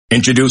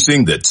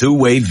Introducing the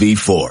Two-Way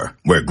V4,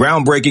 where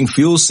groundbreaking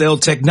fuel cell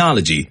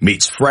technology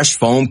meets fresh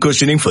foam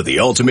cushioning for the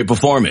ultimate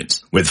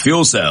performance. With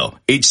Fuel Cell,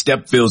 each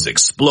step feels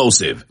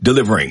explosive,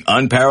 delivering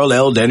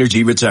unparalleled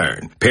energy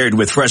return. Paired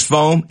with fresh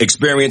foam,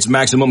 experience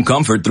maximum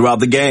comfort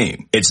throughout the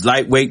game. Its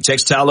lightweight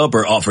textile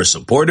upper offers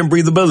support and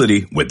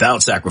breathability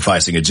without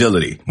sacrificing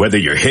agility. Whether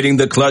you're hitting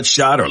the clutch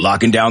shot or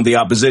locking down the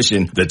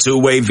opposition, the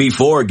Two-Way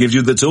V4 gives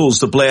you the tools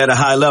to play at a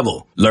high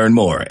level. Learn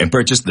more and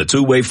purchase the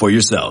Two-Way for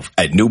yourself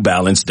at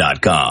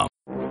NewBalance.com.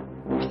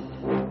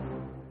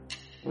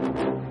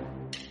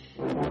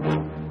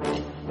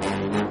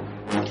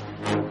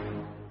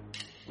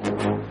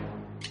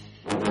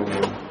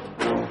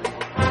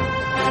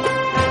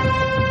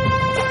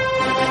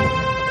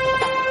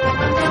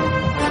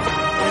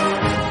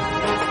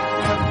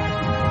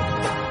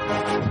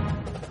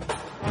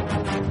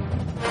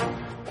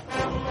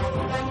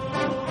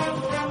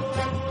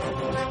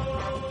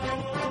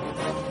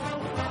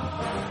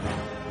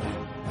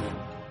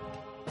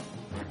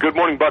 Good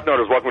morning,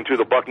 Bucknutters. Welcome to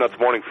the Bucknuts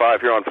Morning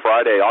Five here on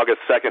Friday, August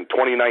 2nd,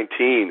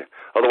 2019,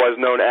 otherwise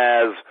known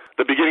as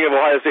the beginning of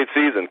Ohio State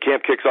season.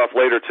 Camp kicks off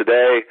later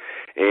today,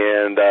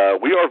 and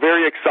we are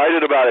very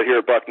excited about it here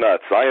at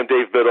Bucknuts. I am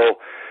Dave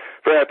Biddle.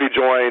 Very happy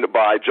joined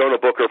by Jonah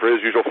Booker for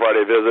his usual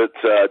Friday visit.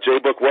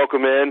 J-Book,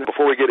 welcome in.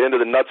 Before we get into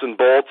the nuts and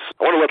bolts,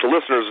 I want to let the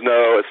listeners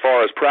know as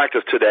far as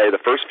practice today, the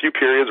first few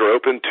periods are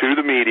open to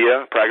the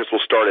media. Practice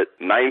will start at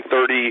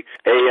 9:30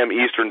 a.m.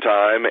 Eastern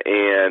Time,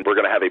 and we're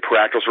going to have a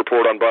practice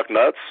report on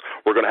Bucknuts.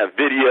 We're going to have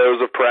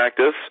videos of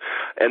practice,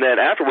 and then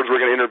afterwards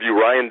we're going to interview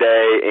Ryan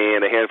Day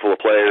and a handful of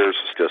players.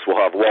 We'll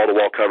have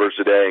wall-to-wall coverage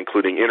today,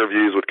 including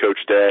interviews with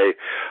Coach Day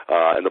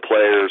and the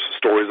players,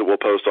 stories that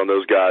we'll post on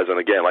those guys, and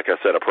again, like I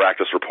said, a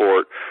practice report.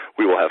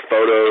 We will have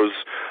photos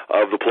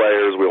of the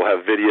players. We will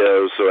have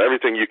videos, so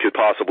everything you could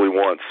possibly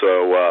want.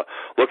 So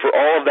look for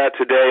all of that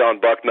today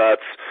on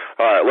Bucknuts.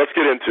 All right, let's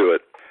get into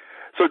it.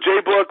 So,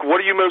 J-Book,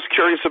 what are you most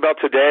curious about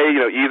today,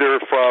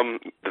 either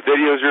from the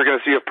videos you're going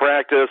to see of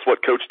practice,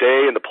 what Coach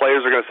Day and the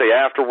players are going to say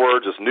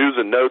afterwards, just news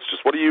and notes,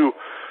 just what are you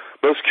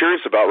most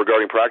curious about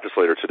regarding practice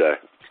later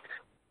today?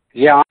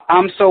 Yeah,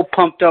 I'm so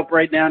pumped up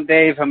right now,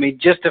 Dave. I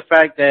mean, just the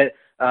fact that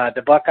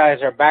the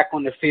Buckeyes are back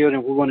on the field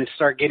and we're going to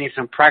start getting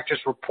some practice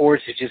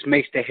reports. It just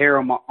makes the hair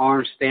on my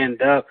arm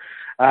stand up.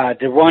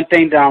 The one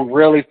thing that I'm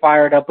really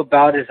fired up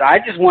about is I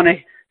just want to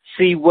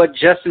see what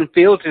Justin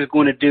Fields is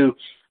going to do.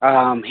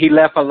 He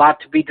left a lot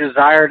to be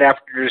desired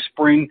after the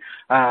spring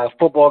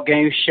football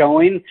game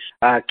showing.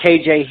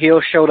 KJ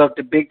Hill showed up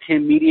to Big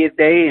Ten Media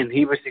Day, and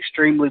he was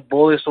extremely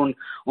bullish on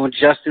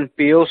Justin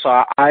Fields.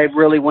 So I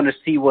really want to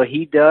see what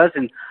he does.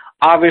 And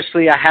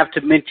obviously, I have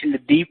to mention the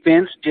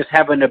defense, just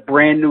having a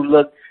brand-new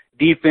look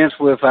defense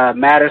with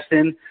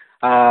Madison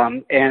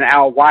and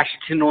Al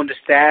Washington on the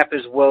staff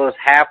as well as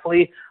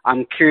Hafley.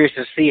 I'm curious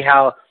to see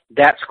how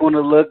that's going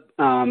to look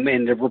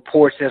and the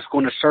reports that's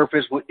going to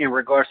surface in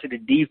regards to the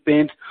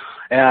defense.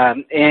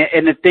 And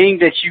the thing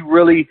that you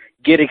really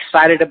get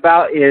excited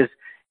about is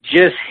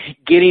just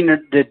getting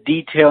the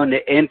detail and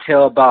the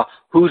intel about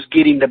who's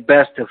getting the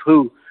best of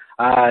who.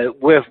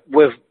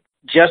 With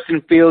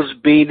Justin Fields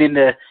being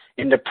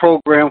in the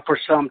program for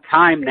some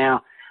time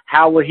now,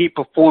 how will he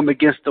perform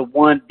against the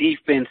one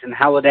defense, and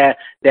how will that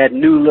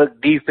new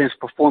look defense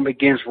perform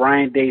against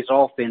Ryan Day's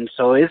offense?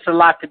 So it's a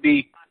lot to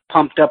be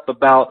pumped up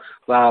about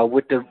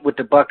with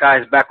the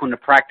Buckeyes back on the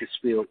practice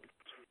field.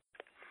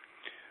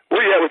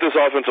 Where are you at with this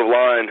offensive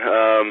line?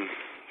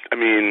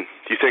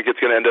 Do you think it's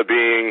going to end up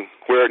being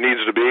where it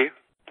needs to be?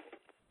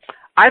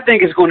 I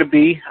think it's going to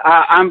be.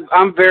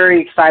 I'm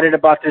very excited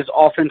about this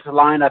offensive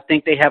line. I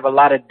think they have a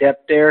lot of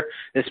depth there,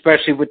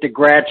 especially with the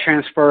grad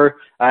transfer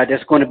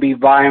that's going to be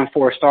vying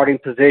for a starting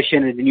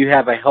position. And then you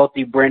have a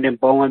healthy Brendan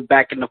Bowen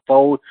back in the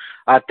fold.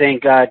 I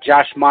think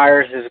Josh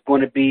Myers is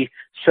going to be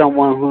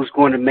someone who's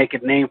going to make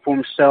a name for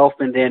himself.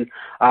 And then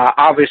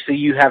obviously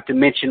you have to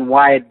mention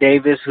Wyatt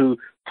Davis, who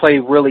played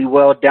really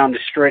well down the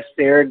stretch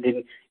there. And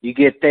then you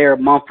get there,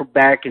 Mumford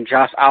back and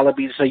Josh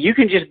Oliver. So you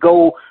can just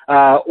go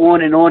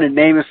on and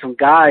naming some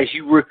guys.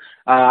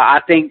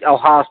 I think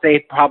Ohio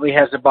State probably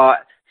has about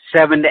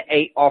 7 to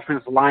 8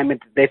 offensive linemen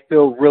that they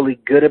feel really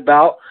good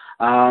about.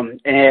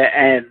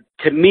 And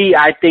to me,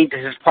 I think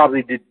this is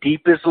probably the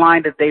deepest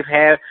line that they've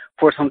had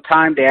for some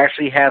time. They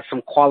actually have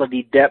some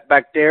quality depth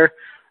back there.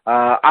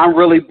 I'm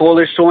really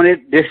bullish on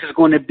it. This is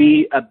going to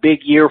be a big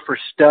year for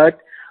Stud.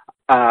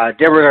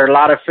 There were a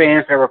lot of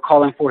fans that were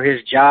calling for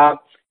his job.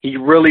 He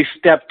really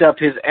stepped up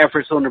his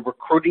efforts on the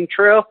recruiting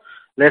trail.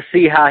 Let's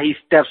see how he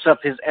steps up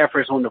his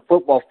efforts on the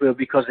football field,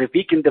 because if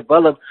he can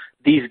develop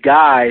these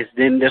guys,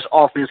 then this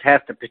offense has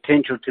the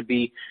potential to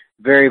be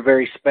very,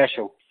 very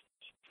special.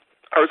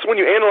 All right, so when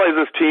you analyze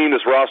this team,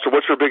 this roster,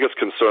 what's your biggest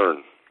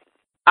concern?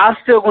 I'm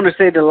still going to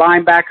say the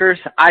linebackers.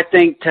 I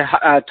think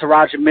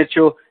Taraja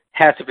Mitchell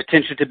has the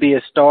potential to be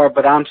a star,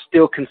 but I'm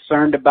still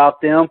concerned about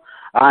them.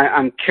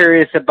 I'm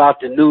curious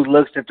about the new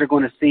looks that they're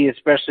going to see,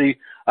 especially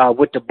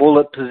with the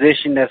bullet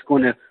position that's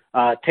going to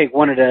take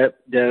one of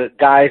the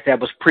guys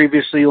that was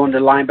previously on the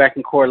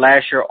linebacking core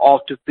last year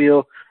off the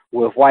field.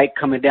 with White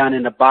coming down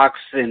in the box,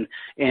 and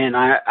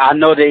I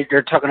know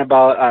they're talking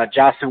about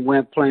Jocelyn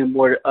Went playing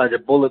more the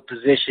bullet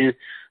position.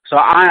 So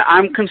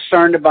I'm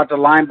concerned about the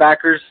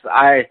linebackers.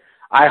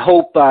 I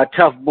hope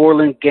Tough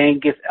Borland Gang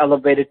gets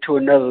elevated to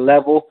another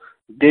level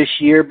this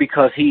year,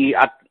 because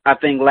I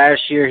think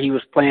last year he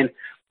was playing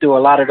through a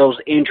lot of those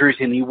injuries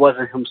and he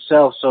wasn't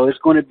himself. So it's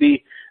going to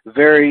be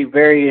very,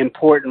 very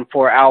important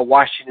for Al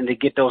Washington to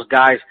get those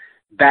guys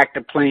back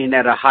to playing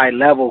at a high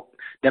level.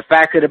 The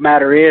fact of the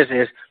matter is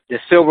the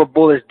Silver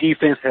Bullets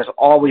defense has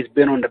always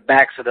been on the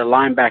backs of the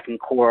linebacking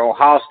core.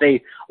 Ohio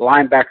State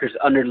linebackers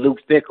under Luke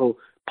Fickell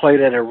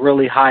played at a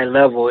really high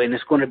level, and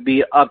it's going to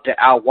be up to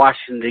Al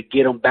Washington to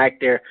get them back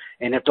there.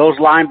 And if those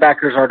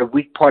linebackers are the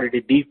weak part of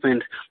the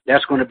defense,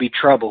 that's going to be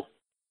trouble.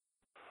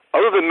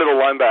 Other than middle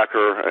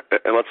linebacker,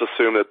 and let's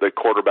assume that the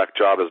quarterback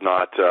job is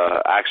not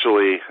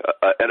actually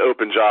an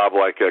open job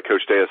like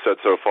Coach Day has said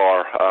so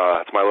far,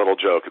 it's my little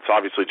joke. It's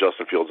obviously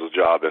Justin Fields'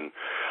 job, and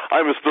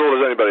I'm as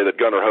thrilled as anybody that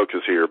Gunnar Hoke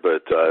is here,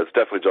 but it's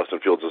definitely Justin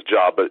Fields'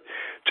 job. But,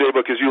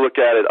 J-Book, as you look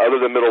at it, other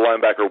than middle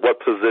linebacker,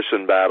 what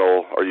position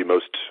battle are you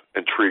most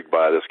intrigued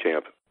by this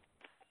camp?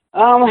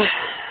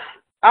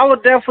 I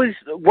would definitely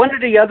 – one of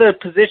the other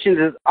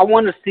positions is I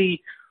want to see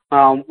 –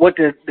 what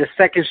the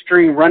second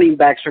string running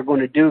backs are going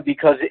to do,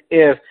 because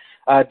if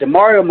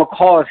DeMario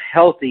McCall is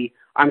healthy,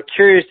 I'm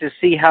curious to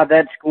see how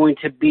that's going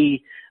to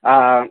be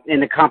in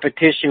the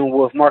competition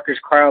with Marcus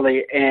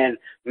Crowley and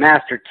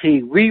Master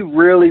T. We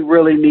really,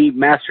 really need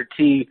Master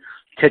T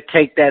to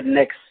take that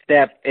next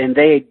step, and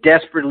they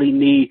desperately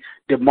need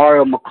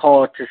DeMario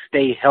McCall to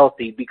stay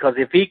healthy, because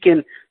if he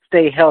can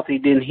stay healthy,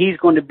 then he's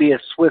going to be a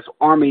Swiss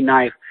Army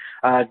knife.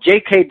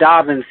 J.K.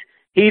 Dobbins,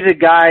 he's a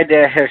guy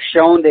that has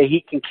shown that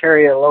he can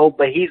carry a load,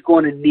 but he's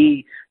going to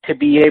need to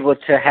be able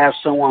to have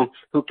someone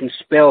who can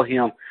spell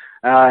him.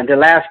 In the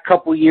last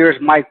couple of years,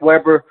 Mike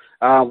Weber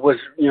was,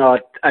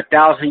 a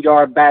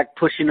 1,000-yard back,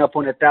 pushing up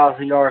on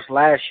 1,000 yards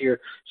last year.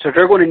 So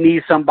they're going to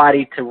need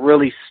somebody to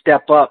really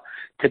step up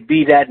to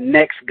be that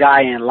next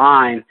guy in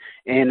line.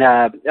 And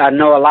I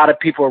know a lot of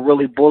people are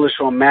really bullish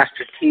on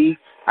Master T.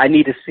 I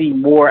need to see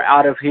more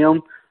out of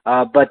him.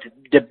 But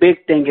the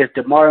big thing is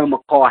DeMario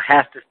McCall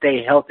has to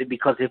stay healthy,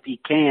 because if he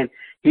can,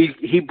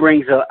 he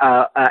brings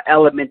a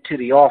element to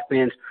the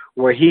offense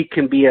where he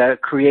can be a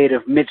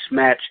creative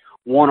mismatch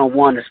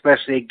one-on-one,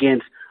 especially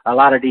against a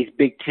lot of these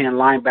Big Ten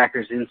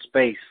linebackers in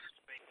space.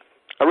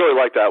 I really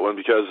like that one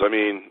because,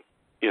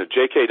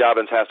 J.K.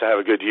 Dobbins has to have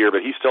a good year,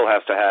 but he still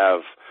has to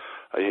have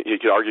you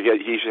could argue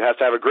he has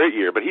to have a great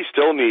year, but he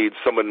still needs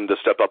someone to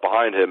step up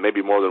behind him,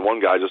 maybe more than one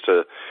guy, just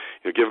to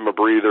give him a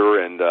breather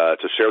and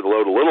to share the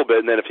load a little bit.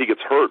 And then if he gets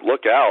hurt,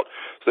 look out.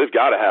 So they've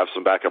got to have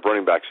some backup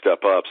running back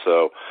step up.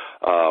 So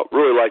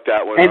really like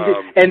that one.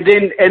 And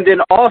then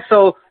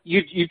also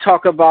you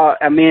talk about,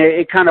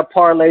 it kind of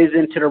parlays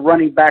into the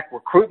running back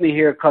recruitment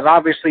here, because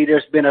obviously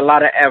there's been a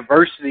lot of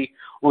adversity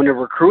on the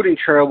recruiting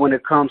trail when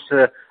it comes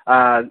to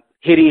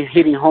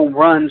hitting home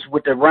runs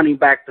with the running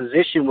back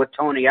position with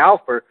Tony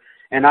Alford.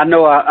 And I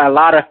know a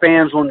lot of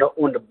fans on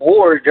the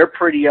board, they're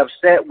pretty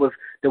upset with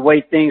the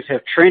way things have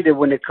trended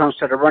when it comes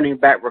to the running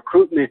back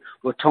recruitment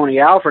with Tony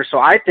Alford. So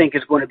I think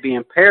it's going to be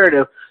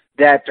imperative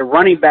that the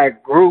running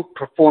back group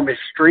perform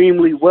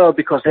extremely well,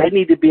 because they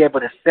need to be able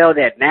to sell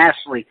that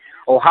nationally.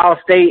 Ohio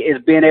State is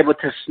being able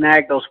to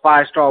snag those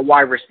 5-star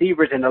wide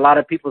receivers, and a lot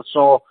of people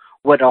saw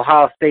what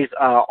Ohio State's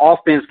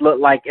offense looked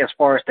like as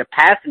far as the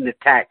passing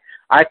attack.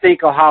 I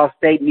think Ohio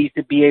State needs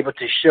to be able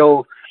to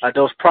show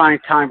those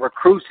prime-time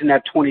recruits in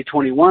that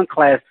 2021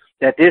 class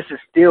that this is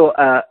still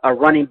a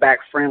running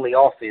back-friendly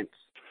offense.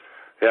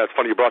 Yeah, it's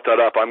funny you brought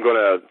that up. I'm going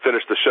to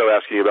finish the show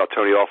asking you about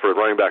Tony Alford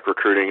running back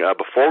recruiting.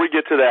 Before we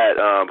get to that,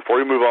 before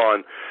we move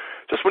on,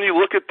 just when you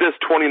look at this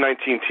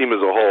 2019 team as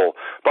a whole,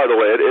 by the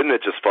way, isn't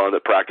it just fun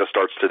that practice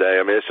starts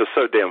today? It's just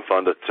so damn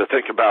fun to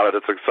think about it.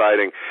 It's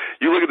exciting.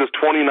 You look at this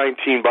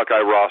 2019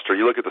 Buckeye roster,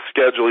 you look at the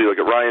schedule, you look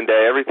at Ryan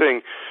Day,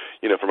 everything,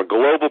 from a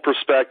global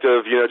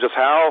perspective, just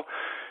how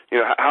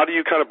do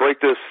you kind of break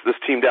this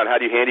team down? How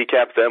do you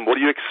handicap them? What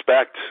do you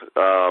expect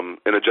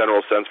in a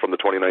general sense from the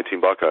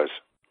 2019 Buckeyes?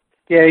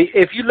 Yeah,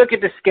 if you look at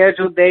the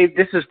schedule, Dave,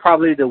 this is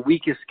probably the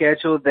weakest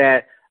schedule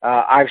that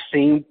I've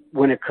seen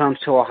when it comes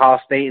to Ohio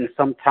State in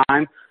some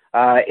time.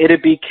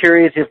 It'd be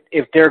curious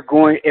if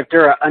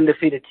they're an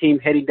undefeated team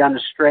heading down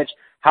the stretch,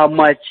 how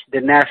much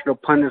the national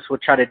pundits will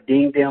try to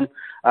ding them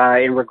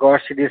in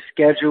regards to this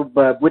schedule.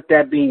 But with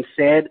that being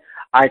said,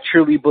 I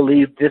truly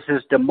believe this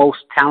is the most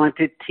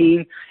talented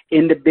team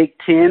in the Big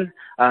Ten.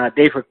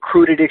 They've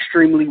recruited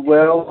extremely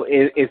well.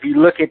 If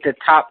you look at the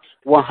top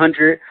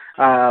 100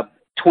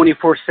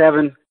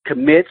 24/7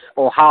 commits,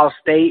 Ohio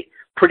State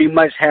pretty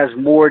much has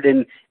more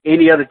than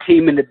any other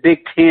team in the Big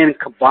Ten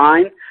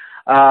combined.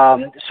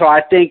 So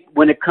I think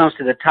when it comes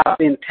to the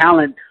top-end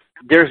talent,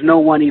 there's no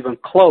one even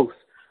close.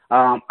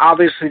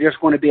 Obviously, there's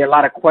going to be a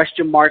lot of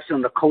question marks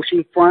on the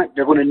coaching front.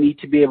 They're going to need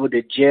to be able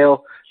to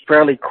gel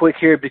fairly quick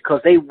here,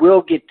 because they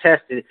will get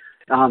tested.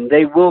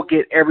 They will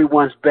get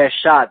everyone's best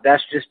shot.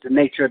 That's just the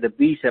nature of the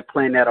beast at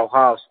playing at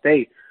Ohio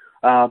State.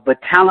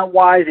 But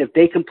talent-wise, if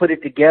they can put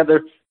it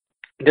together,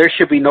 there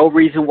should be no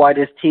reason why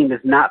this team is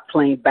not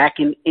playing back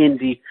in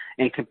Indy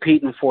and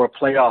competing for a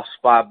playoff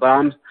spot.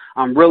 But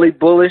I'm really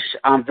bullish.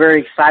 I'm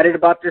very excited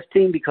about this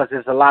team because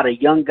there's a lot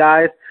of young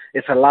guys.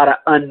 It's a lot of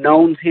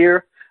unknowns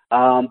here.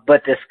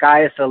 But the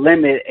sky is the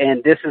limit,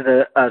 and this is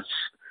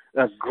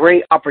a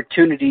great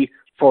opportunity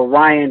for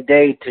Ryan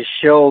Day to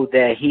show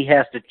that he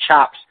has the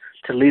chops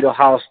to lead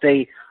Ohio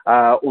State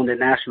on the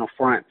national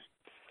front.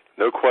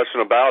 No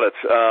question about it.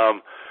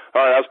 All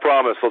right, as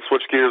promised, let's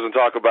switch gears and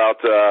talk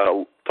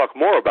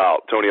more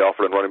about Tony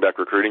Alford and running back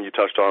recruiting. You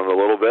touched on it a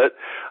little bit.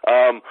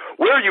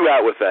 Where are you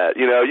at with that?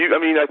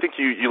 I think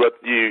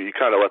you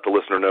kind of let the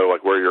listener know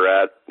like where you're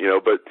at.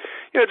 But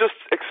just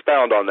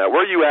expound on that.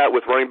 Where are you at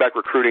with running back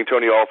recruiting?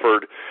 Tony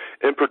Alford,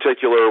 in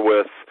particular,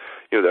 with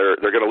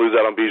they're going to lose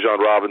out on Bijan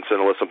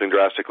Robinson unless something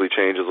drastically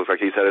changes. Looks like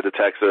he's headed to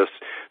Texas.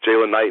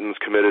 Jalen Knighton's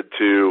committed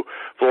to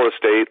Florida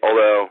State,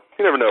 although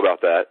you never know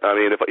about that. I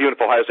mean, even if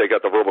Ohio State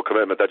got the verbal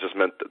commitment, that just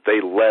meant that they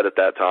led at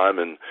that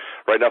time, and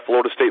right now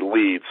Florida State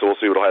leads, so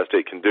we'll see what Ohio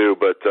State can do.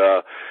 But,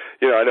 I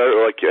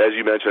know, like as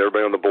you mentioned,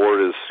 everybody on the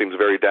board seems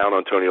very down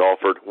on Tony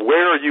Alford.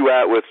 Where are you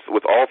at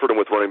with Alford and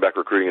with running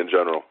back recruiting in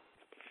general?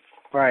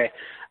 Right.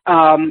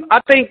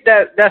 I think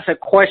that's a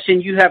question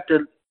you have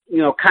to,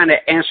 kind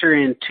of answer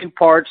in two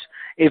parts.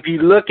 If you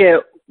look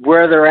at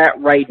where they're at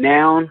right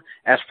now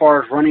as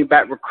far as running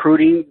back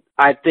recruiting,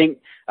 I think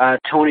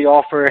Tony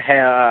Alford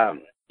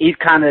he's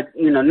kind of,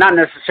 not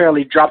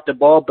necessarily dropped the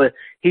ball, but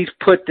he's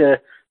put the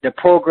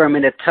program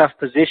in a tough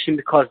position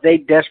because they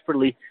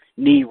desperately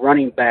need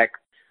running back.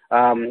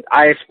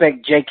 I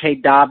expect J.K.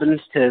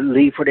 Dobbins to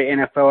leave for the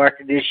NFL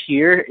after this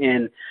year,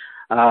 and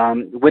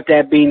with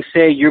that being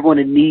said, you're going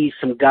to need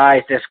some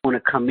guys that's going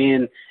to come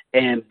in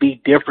and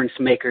be difference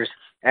makers.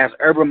 As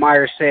Urban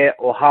Meyer said,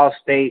 Ohio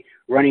State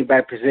running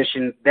back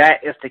position,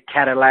 that is the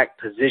Cadillac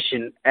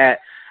position at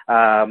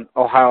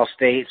Ohio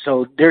State.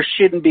 So there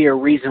shouldn't be a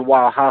reason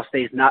why Ohio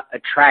State is not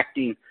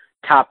attracting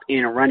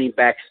top-end running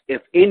backs.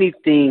 If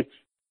anything,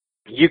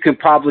 you can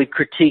probably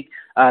critique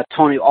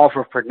Tony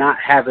Alford for not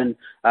having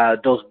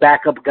those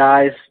backup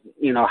guys,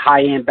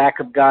 high-end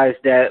backup guys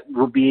that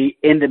will be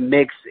in the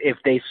mix if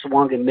they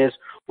swung and missed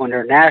on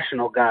their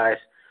national guys.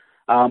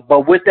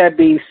 But with that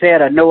being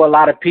said, I know a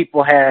lot of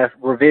people have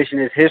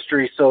revisionist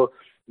history, so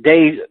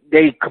they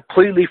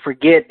completely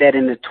forget that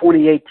in the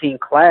 2018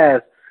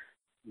 class,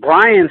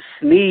 Brian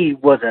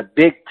Snead was a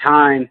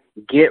big-time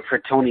get for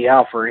Tony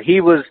Alford.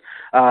 He was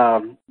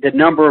the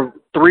number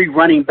 3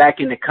 running back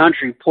in the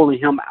country, pulling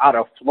him out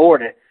of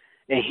Florida.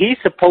 And he's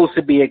supposed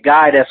to be a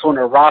guy that's on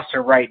the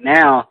roster right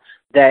now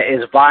that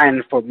is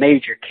vying for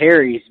major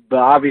carries, but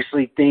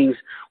obviously things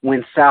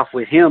went south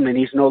with him, and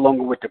he's no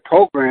longer with the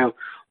program.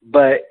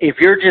 But if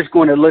you're just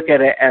going to look at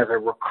it as a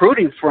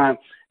recruiting front,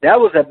 that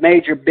was a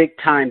major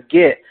big-time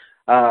get.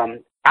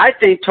 I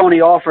think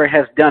Tony Alford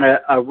has done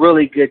a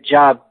really good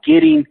job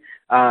getting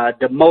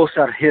the most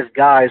out of his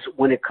guys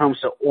when it comes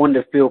to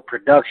on-the-field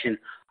production.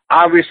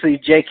 Obviously,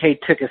 J.K.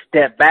 took a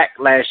step back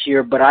last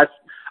year, but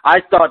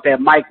I thought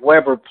that Mike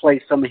Weber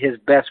played some of his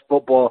best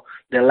football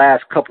the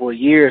last couple of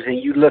years,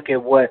 and you look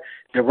at what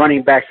the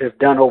running backs have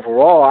done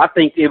overall, I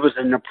think it was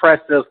an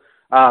impressive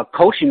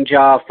coaching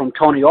job from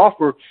Tony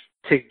Alford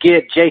to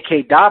get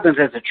J.K. Dobbins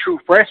as a true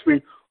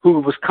freshman who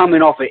was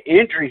coming off an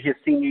injury his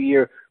senior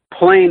year,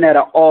 playing at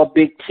an all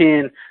Big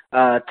Ten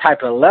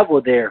type of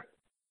level there.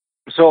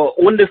 So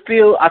on the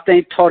field, I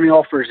think Tony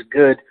Alford is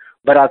good,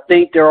 but I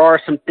think there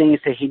are some things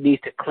that he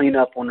needs to clean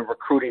up on the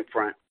recruiting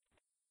front.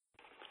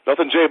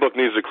 Nothing J-Book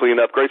needs to clean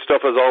up. Great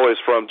stuff as always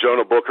from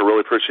Jonah Booker. Really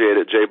appreciate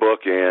it,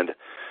 J-Book. And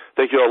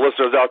thank you all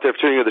listeners out there for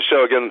tuning into the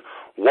show. Again,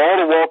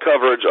 wall-to-wall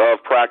coverage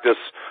of practice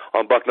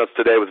on Bucknuts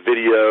today with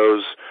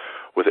videos,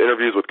 with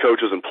interviews with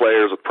coaches and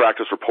players, with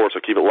practice reports.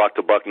 So keep it locked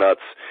to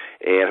Bucknuts,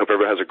 and hope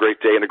everyone has a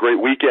great day and a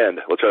great weekend.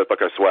 Let's try the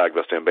Buckeye swag,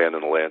 best damn band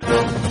in the land.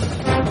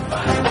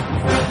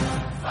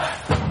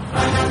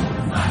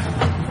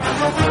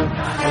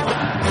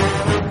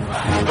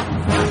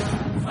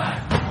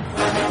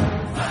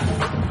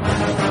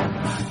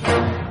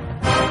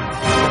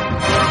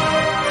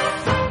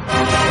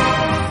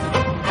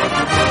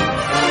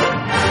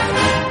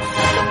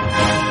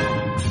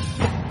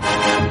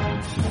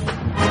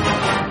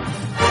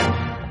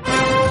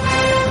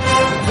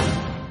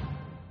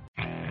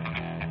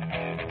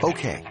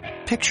 Okay,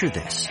 picture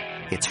this.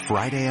 It's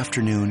Friday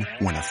afternoon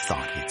when a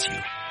thought hits you.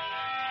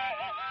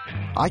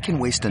 I can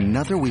waste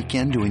another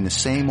weekend doing the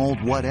same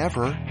old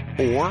whatever,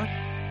 or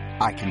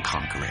I can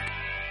conquer it.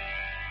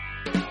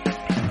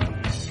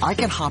 I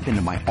can hop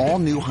into my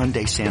all-new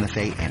Hyundai Santa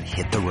Fe and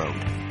hit the road.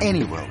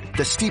 Any road.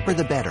 The steeper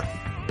the better.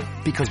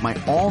 Because my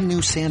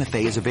all-new Santa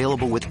Fe is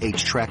available with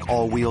H-Track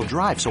all-wheel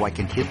drive, so I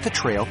can hit the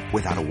trail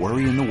without a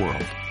worry in the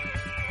world.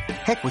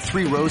 Heck, with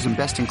 3 rows and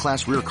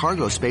best-in-class rear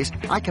cargo space,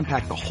 I can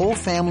pack the whole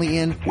family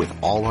in with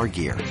all our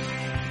gear.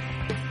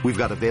 We've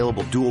got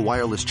available dual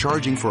wireless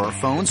charging for our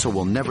phones, so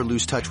we'll never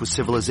lose touch with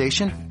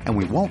civilization, and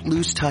we won't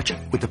lose touch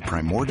with the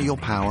primordial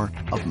power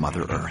of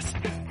Mother Earth.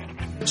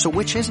 So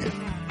which is it?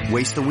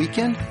 Waste the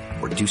weekend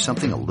or do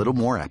something a little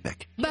more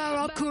epic?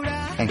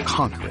 and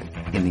conquer it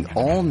in the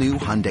all-new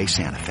Hyundai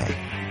Santa Fe.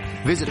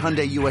 Visit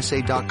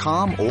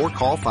HyundaiUSA.com or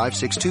call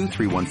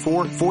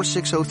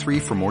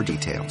 562-314-4603 for more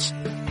details.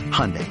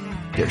 Hyundai,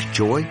 there's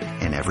joy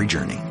in every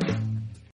journey.